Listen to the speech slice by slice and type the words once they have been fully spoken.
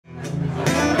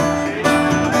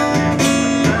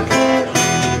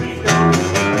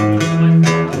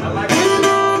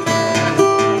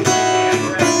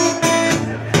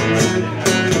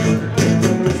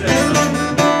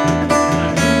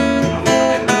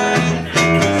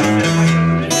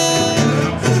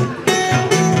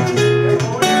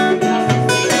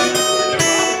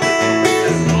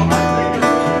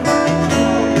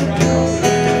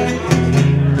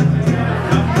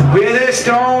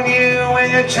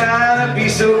trying to be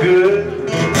so good.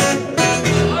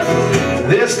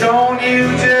 They'll stone you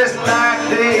just like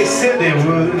they said they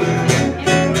would.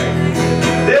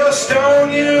 They'll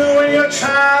stone you when you're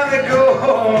trying to go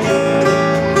home.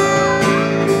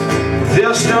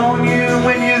 They'll stone you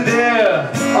when you're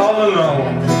there all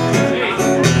alone.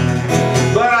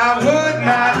 But I would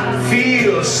not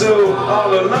feel so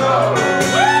all alone.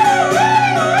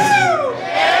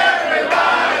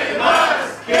 Everybody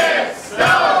must get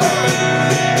stoned.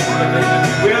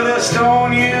 Well, they'll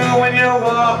stone you when you're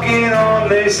walking on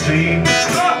the street.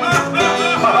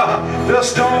 They'll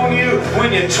stone you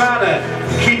when you're trying to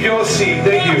keep your seat.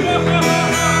 Thank you.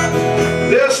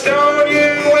 They'll stone you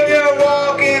when you're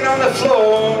walking on the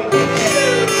floor.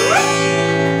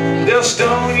 They'll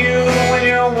stone you when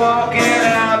you're walking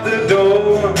out the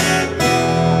door.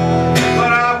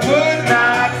 But I would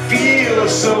not feel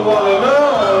so all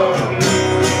alone.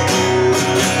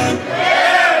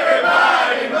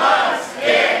 Everybody must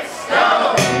get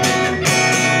stoned.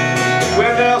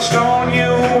 Well, they'll stone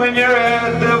you when you're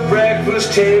at the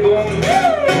breakfast table.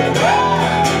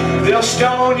 They'll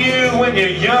stone you when you're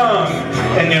young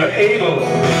and you're able.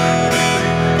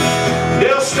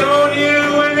 They'll stone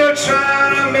you when you're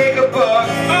trying to make a buck.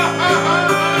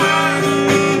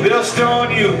 They'll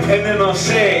stone you and then they'll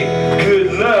say,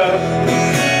 good luck.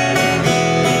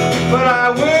 But I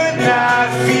would not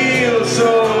feel so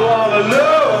all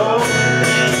alone.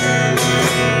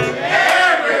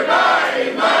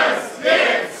 Everybody must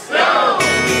get stoned.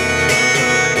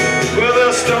 Well,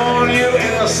 they'll stone you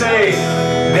and they'll say,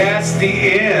 that's the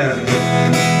end.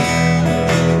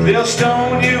 They'll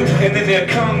stone you and then they'll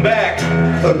come back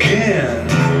again.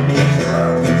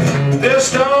 They'll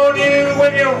stone you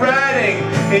when you're riding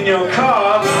in your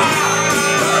car.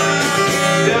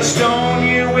 They'll stone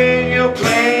you when you're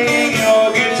playing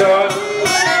your guitar.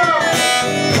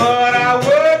 But I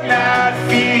would not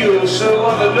feel so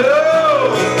all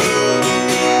alone.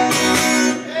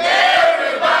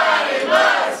 Everybody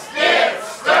must get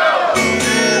stoned.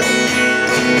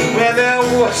 Well,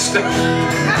 they'll stone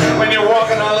when you're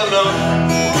walking all alone.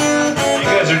 You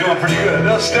guys are doing pretty good.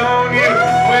 They'll stone you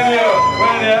when you're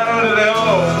under the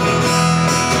hole.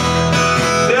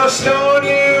 They'll stone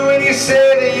you when you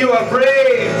say that you are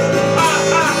brave.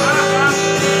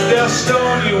 They'll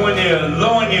stone you when they're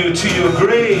lowering you to your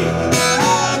grave.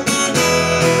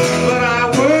 But I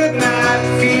would not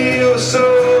feel so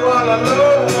all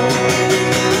alone.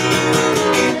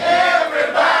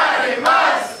 Everybody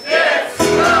must get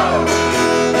stoned.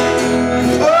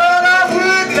 But I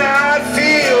would not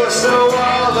feel so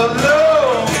all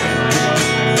alone.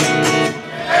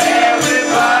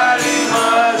 Everybody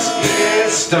must get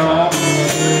stoned.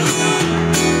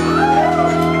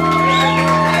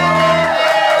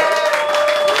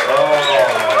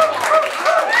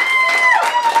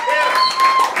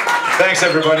 Thanks,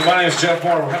 everybody. My name is Jeff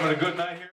Moore. We're having a good night here.